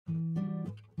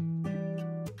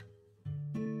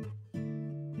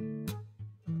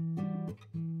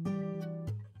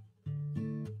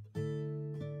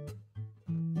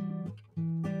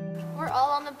we're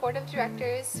all on the board of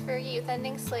directors for Youth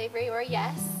Ending Slavery, or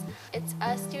YES. It's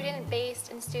a student-based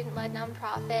and student-led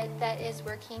nonprofit that is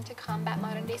working to combat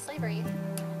modern-day slavery.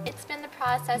 It's been the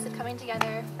process of coming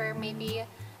together for maybe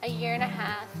a year and a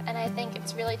half, and I think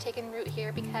it's really taken root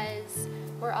here because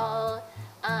we are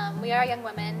young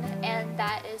women, and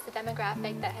that is the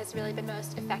demographic that has really been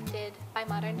most affected by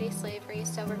modern-day slavery,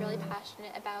 so we're really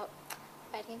passionate about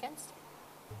fighting against it.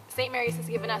 St. Mary's has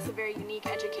given us a very unique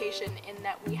education in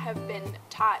that we have been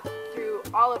taught through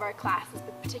all of our classes,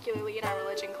 but particularly in our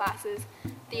religion classes,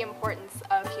 the importance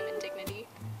of human dignity.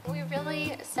 We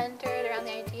really centered around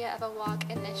the idea of a walk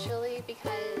initially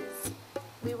because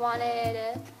we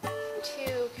wanted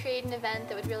to create an event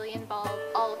that would really involve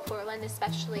all of Portland,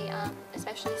 especially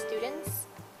students.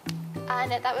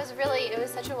 And it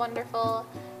was such a wonderful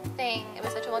thing. It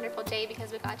was such a wonderful day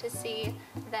because we got to see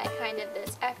that kind of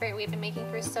this effort we've been making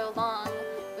for so long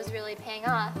was really paying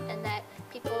off, and that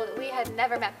people that we had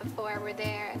never met before were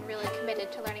there and really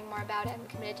committed to learning more about it and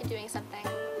committed to doing something.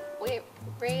 We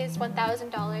raised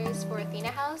 $1,000 for Athena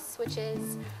House, which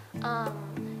is a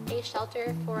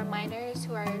shelter for minors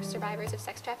who are survivors of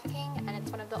sex trafficking, and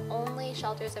it's one of the only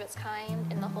shelters of its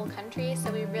kind in the whole country,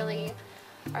 so we really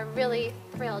are really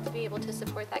thrilled to be able to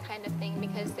support that kind of thing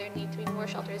because there need to be more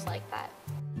shelters like that.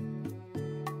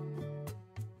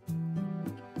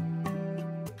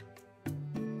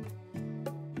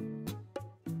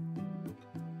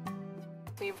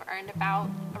 We've earned about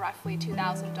roughly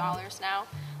 $2,000 now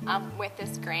with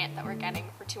this grant that we're getting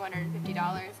for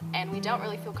 $250, and we don't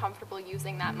really feel comfortable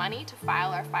using that money to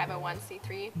file our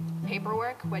 501c3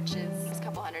 paperwork, which is a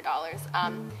couple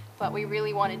 $100. But we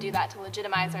really want to do that to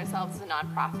legitimize ourselves as a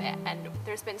nonprofit, and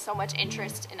there's been so much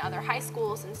interest in other high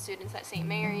schools and students at St.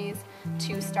 Mary's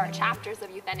to start chapters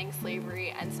of Youth Ending Slavery,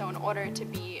 and so in order to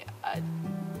be a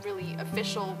really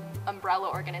official umbrella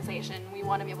organization, we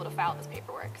want to be able to file this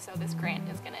paperwork, so this grant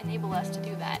is going to enable us to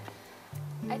do that.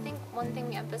 I think one thing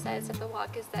we emphasize at the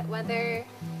walk is that whether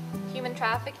human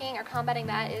trafficking or combating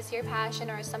that is your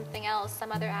passion or something else,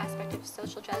 some other aspect of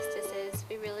social justice is,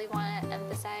 we really want to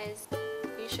emphasize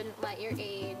you shouldn't let your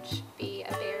age be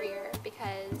a barrier,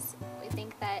 because we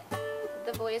think that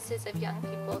the voices of young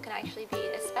people can actually be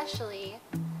especially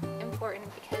important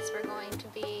because we're going to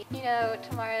be,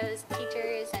 tomorrow's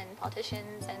teachers and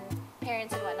politicians and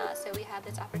parents and whatnot, so we have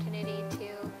this opportunity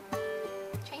to